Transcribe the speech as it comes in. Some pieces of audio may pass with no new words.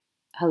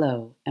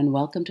Hello, and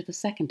welcome to the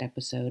second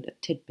episode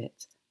of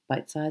Tidbits,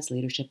 Bite-Sized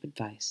Leadership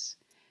Advice.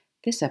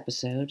 This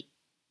episode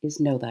is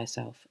Know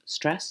Thyself,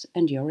 Stress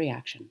and Your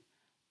Reaction.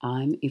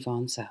 I'm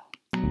Yvonne Sell.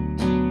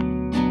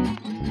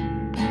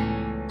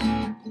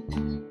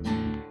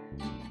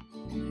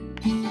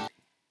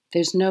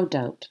 There's no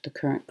doubt the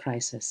current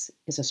crisis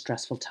is a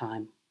stressful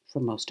time for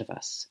most of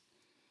us.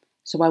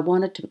 So I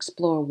wanted to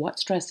explore what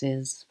stress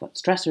is, what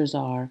stressors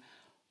are,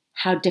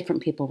 how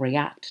different people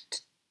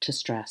react to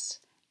stress,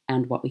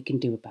 and what we can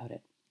do about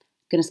it.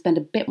 I'm going to spend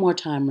a bit more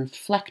time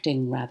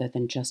reflecting rather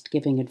than just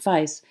giving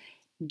advice,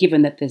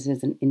 given that this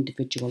is an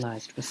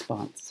individualized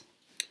response.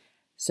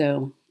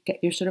 So get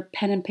your sort of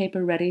pen and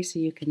paper ready so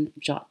you can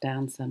jot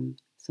down some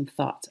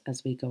thoughts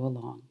as we go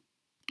along.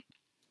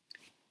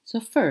 So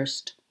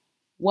first,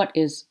 what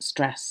is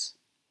stress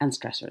and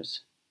stressors?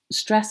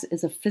 Stress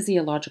is a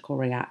physiological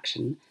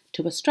reaction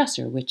to a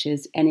stressor, which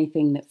is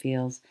anything that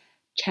feels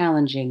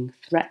challenging,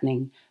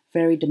 threatening,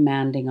 very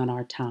demanding on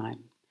our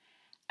time.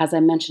 As I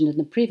mentioned in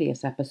the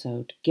previous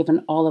episode,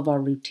 given all of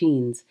our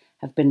routines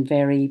have been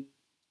very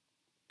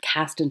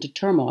cast into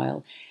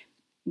turmoil,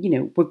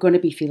 we're going to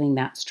be feeling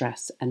that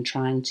stress and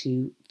trying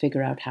to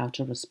figure out how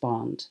to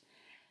respond.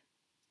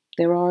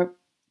 There are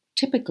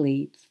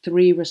typically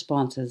three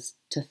responses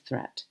to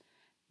threat.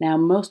 Now,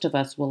 most of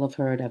us will have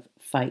heard of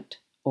fight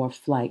or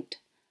flight,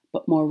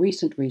 but more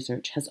recent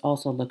research has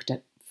also looked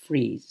at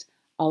freeze.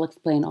 I'll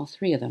explain all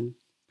three of them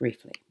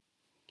briefly.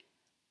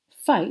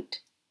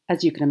 Fight,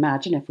 as you can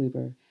imagine, if we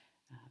were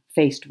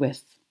faced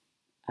with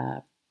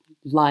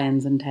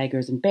lions and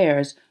tigers and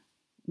bears,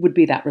 would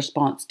be that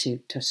response to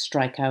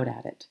strike out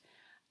at it.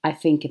 I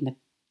think in the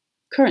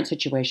current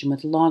situation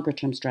with longer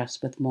term stress,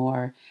 with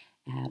more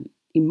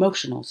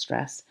emotional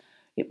stress,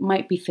 it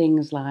might be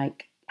things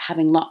like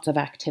having lots of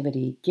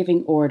activity,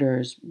 giving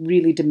orders,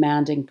 really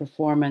demanding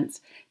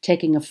performance,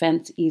 taking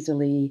offense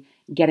easily,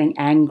 getting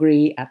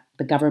angry at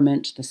the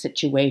government, the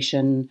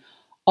situation.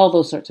 All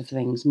those sorts of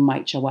things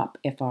might show up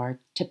if our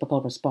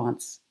typical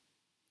response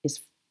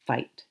is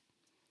fight.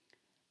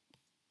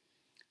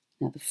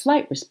 Now, the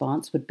flight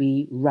response would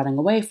be running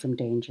away from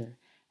danger.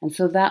 And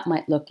so that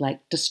might look like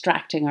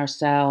distracting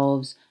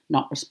ourselves,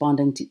 not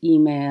responding to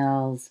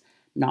emails,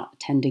 not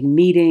attending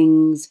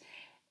meetings,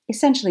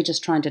 essentially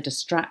just trying to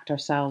distract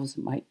ourselves.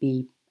 It might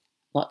be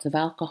lots of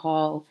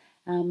alcohol,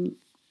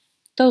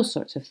 those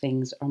sorts of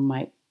things are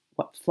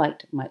what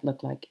flight might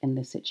look like in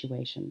this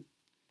situation.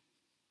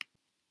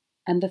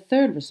 And the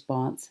third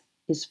response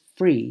is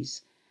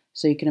freeze.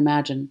 So you can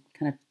imagine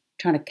kind of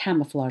trying to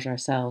camouflage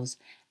ourselves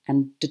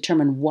and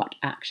determine what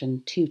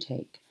action to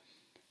take.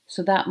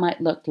 So that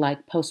might look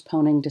like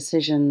postponing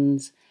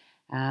decisions,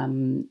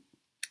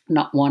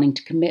 not wanting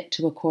to commit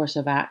to a course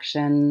of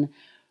action,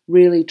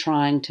 really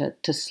trying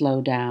to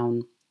slow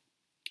down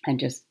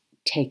and just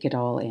take it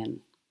all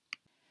in.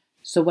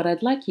 So what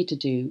I'd like you to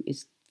do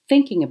is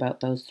thinking about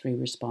those three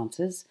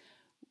responses,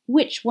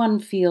 which one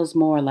feels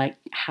more like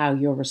how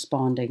you're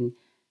responding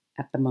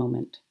at the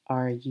moment?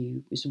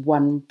 Is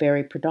one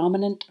very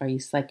predominant? Are you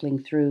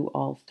cycling through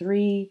all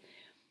three?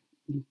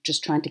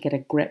 Just trying to get a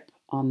grip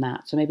on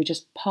that. So maybe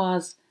just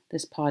pause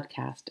this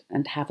podcast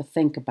and have a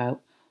think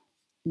about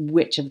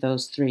which of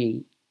those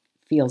three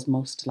feels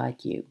most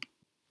like you.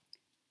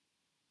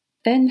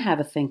 Then have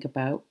a think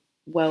about,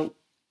 well,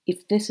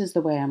 if this is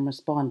the way I'm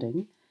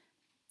responding,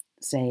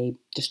 say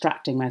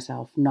distracting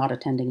myself, not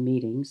attending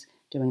meetings,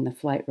 doing the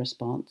flight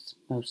response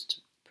most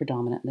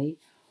predominantly,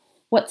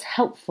 what's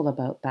helpful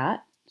about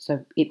that?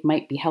 So it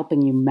might be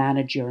helping you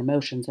manage your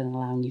emotions and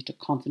allowing you to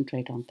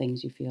concentrate on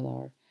things you feel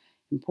are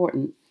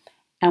important.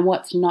 And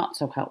what's not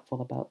so helpful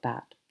about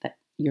that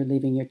you're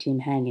leaving your team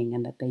hanging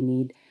and that they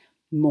need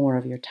more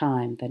of your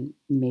time than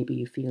maybe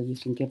you feel you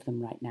can give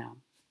them right now.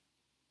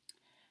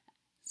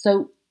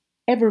 So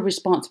every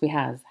response we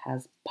have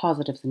has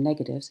positives and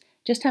negatives.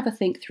 Just have a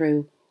think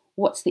through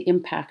what's the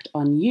impact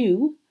on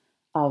you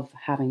of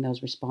having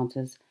those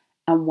responses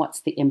and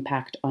what's the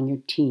impact on your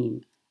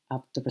team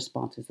of the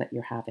responses that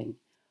you're having.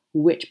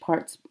 Which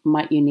parts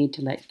might you need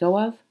to let go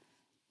of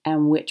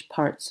and which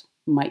parts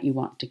might you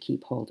want to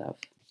keep hold of.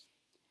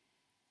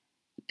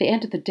 At the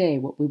end of the day,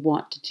 what we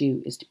want to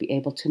do is to be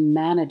able to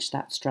manage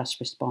that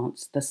stress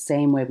response the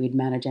same way we'd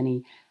manage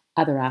any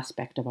other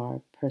aspect of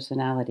our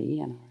personality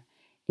and our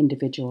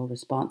individual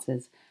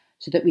responses,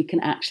 so that we can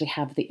actually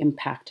have the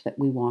impact that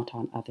we want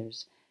on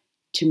others,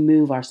 to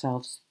move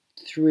ourselves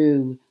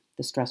through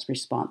the stress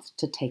response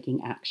to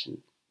taking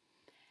action.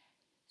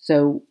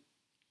 So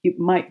it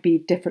might be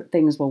different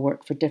things will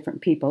work for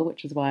different people,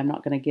 which is why I'm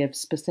not going to give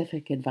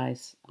specific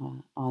advice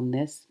on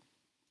this,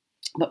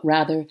 but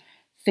rather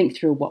think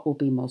through what will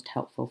be most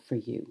helpful for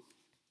you.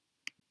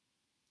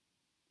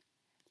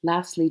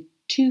 Lastly,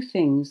 two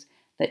things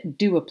that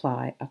do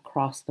apply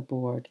across the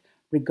board,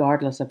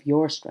 regardless of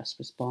your stress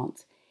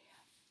response,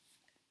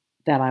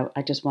 that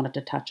I just wanted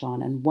to touch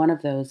on. And one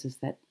of those is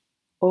that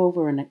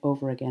over and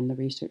over again, the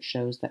research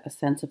shows that a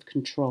sense of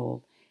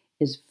control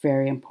is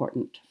very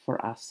important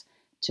for us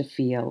to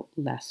feel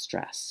less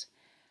stress.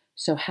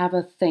 So have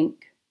a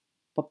think,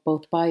 but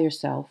both by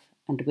yourself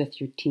and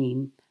with your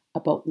team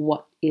about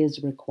what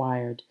is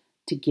required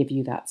to give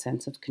you that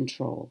sense of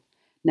control.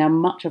 Now,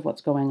 much of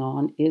what's going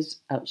on is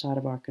outside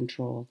of our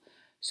control.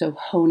 So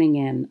honing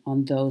in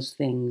on those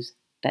things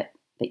that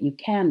you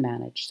can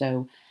manage.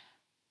 So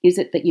is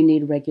it that you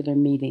need regular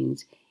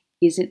meetings?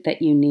 Is it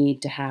that you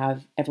need to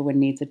have everyone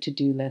needs a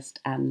to-do list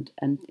and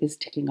is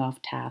ticking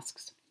off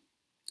tasks?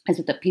 Is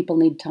it that people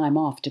need time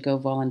off to go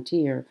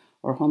volunteer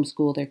or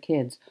homeschool their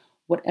kids?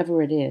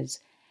 Whatever it is,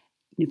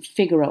 you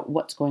figure out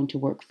what's going to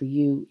work for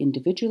you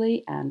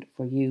individually and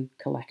for you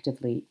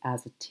collectively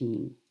as a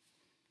team.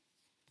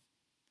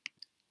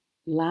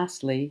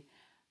 Lastly,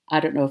 I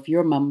don't know if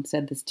your mum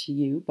said this to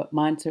you, but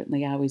mine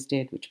certainly always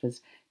did, which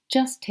was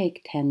just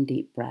take 10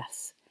 deep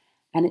breaths.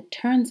 And it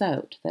turns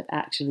out that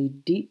actually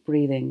deep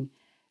breathing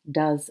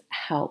does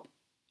help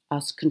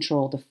us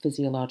control the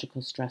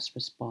physiological stress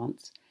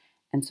response.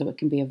 And so it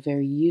can be a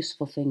very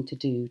useful thing to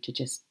do to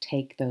just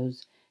take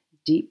those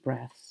deep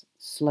breaths,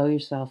 slow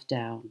yourself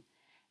down,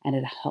 and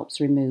it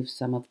helps remove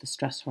some of the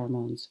stress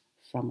hormones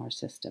from our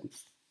system.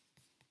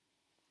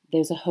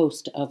 There's a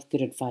host of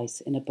good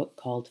advice in a book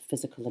called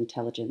Physical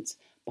Intelligence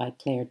by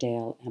Claire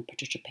Dale and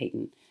Patricia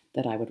Payton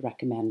that I would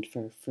recommend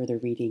for further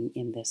reading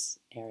in this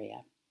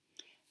area.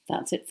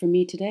 That's it for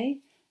me today.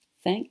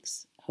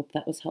 Thanks. Hope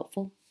that was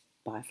helpful.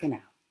 Bye for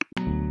now.